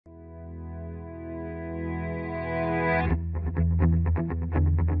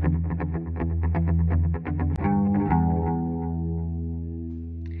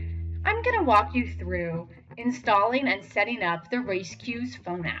to walk you through installing and setting up the raceQs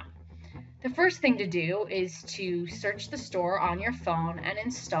phone app. The first thing to do is to search the store on your phone and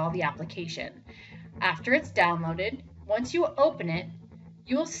install the application. After it's downloaded, once you open it,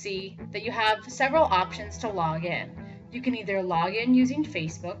 you'll see that you have several options to log in. You can either log in using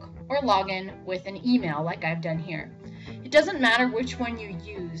Facebook or log in with an email like I've done here. It doesn't matter which one you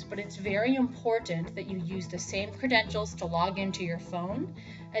use, but it's very important that you use the same credentials to log into your phone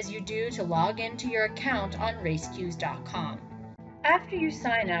as you do to log into your account on raceQs.com. After you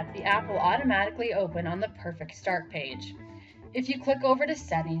sign up, the app will automatically open on the Perfect Start page. If you click over to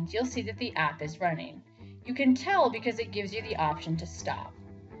Settings, you'll see that the app is running. You can tell because it gives you the option to stop.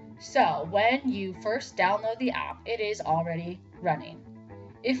 So when you first download the app, it is already running.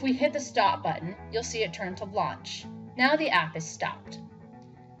 If we hit the stop button, you'll see it turn to launch. Now the app is stopped.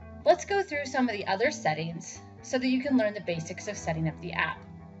 Let's go through some of the other settings so that you can learn the basics of setting up the app.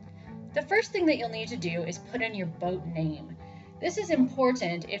 The first thing that you'll need to do is put in your boat name. This is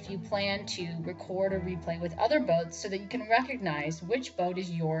important if you plan to record or replay with other boats so that you can recognize which boat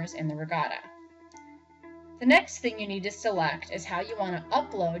is yours in the regatta. The next thing you need to select is how you want to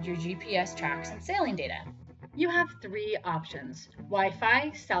upload your GPS tracks and sailing data. You have three options: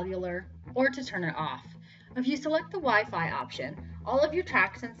 Wi-Fi, cellular, or to turn it off. If you select the Wi-Fi option, all of your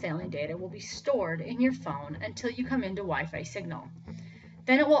tracks and sailing data will be stored in your phone until you come into Wi-Fi signal.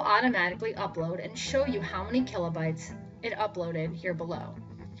 Then it will automatically upload and show you how many kilobytes it uploaded here below.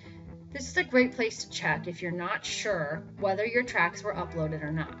 This is a great place to check if you're not sure whether your tracks were uploaded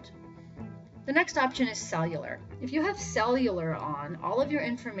or not. The next option is cellular. If you have cellular on, all of your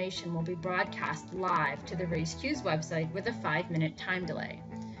information will be broadcast live to the raceQs website with a 5-minute time delay.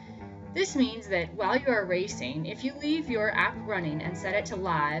 This means that while you are racing, if you leave your app running and set it to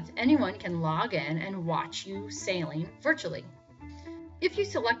live, anyone can log in and watch you sailing virtually. If you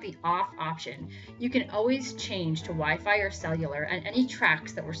select the off option, you can always change to Wi-Fi or cellular, and any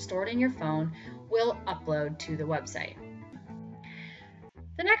tracks that were stored in your phone will upload to the website.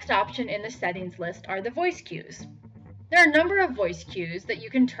 The next option in the settings list are the voice cues. There are a number of voice cues that you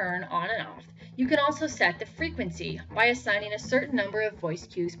can turn on and off. You can also set the frequency by assigning a certain number of voice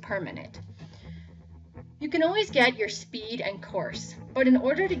cues per minute. You can always get your speed and course, but in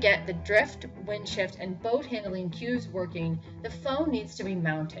order to get the drift, wind shift, and boat handling cues working, the phone needs to be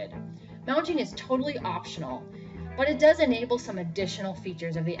mounted. Mounting is totally optional, but it does enable some additional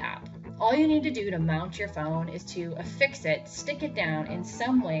features of the app. All you need to do to mount your phone is to affix it, stick it down in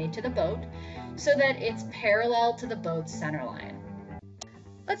some way to the boat so that it's parallel to the boat's center line.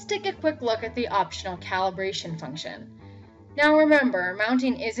 Let's take a quick look at the optional calibration function. Now remember,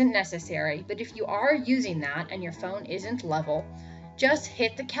 mounting isn't necessary, but if you are using that and your phone isn't level, just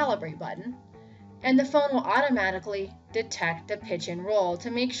hit the calibrate button and the phone will automatically detect the pitch and roll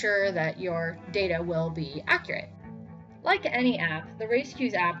to make sure that your data will be accurate. Like any app, the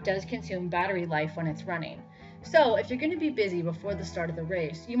raceQs app does consume battery life when it's running. So if you're going to be busy before the start of the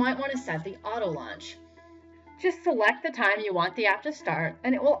race, you might want to set the auto launch. Just select the time you want the app to start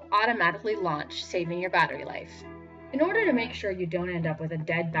and it will automatically launch, saving your battery life. In order to make sure you don't end up with a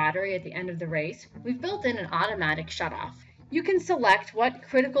dead battery at the end of the race, we've built in an automatic shutoff. You can select what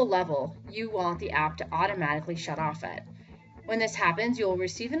critical level you want the app to automatically shut off at. When this happens, you will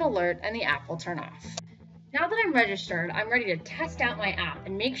receive an alert and the app will turn off. Now that I'm registered, I'm ready to test out my app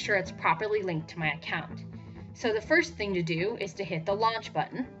and make sure it's properly linked to my account. So the first thing to do is to hit the launch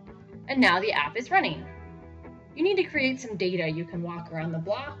button, and now the app is running. You need to create some data. You can walk around the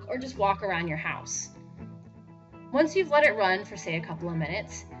block or just walk around your house. Once you've let it run for say a couple of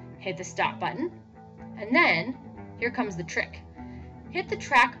minutes, hit the stop button, and then here comes the trick. Hit the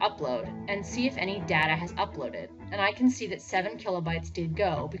track upload and see if any data has uploaded. And I can see that 7 kilobytes did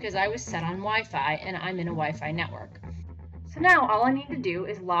go because I was set on Wi-Fi and I'm in a Wi-Fi network. So now all I need to do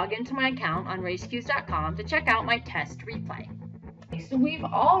is log into my account on raceQs.com to check out my test replay. So we've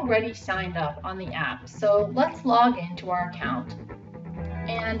already signed up on the app, so let's log into our account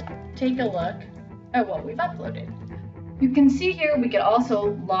and take a look at what we've uploaded. You can see here we could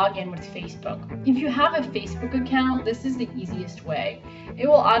also log in with Facebook. If you have a Facebook account, this is the easiest way. It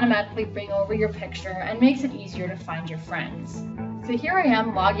will automatically bring over your picture and makes it easier to find your friends. So here I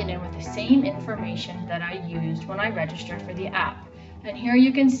am logging in with the same information that I used when I registered for the app. And here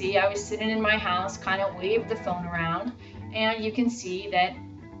you can see I was sitting in my house, kind of waved the phone around, and you can see that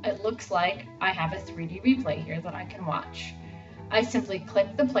it looks like I have a 3D replay here that I can watch. I simply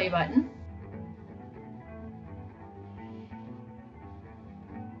click the play button.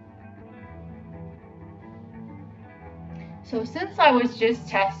 So since I was just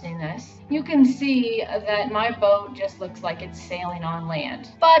testing this, you can see that my boat just looks like it's sailing on land.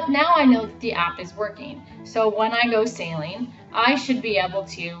 But now I know that the app is working, so when I go sailing, I should be able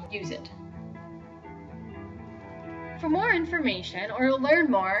to use it. For more information or to learn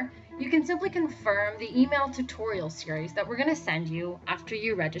more, you can simply confirm the email tutorial series that we're going to send you after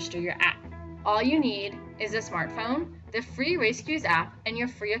you register your app. All you need is a smartphone, the free raceQs app, and your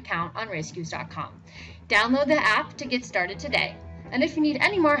free account on raceQs.com. Download the app to get started today. And if you need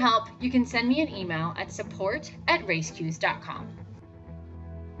any more help, you can send me an email at support@raceQs.com.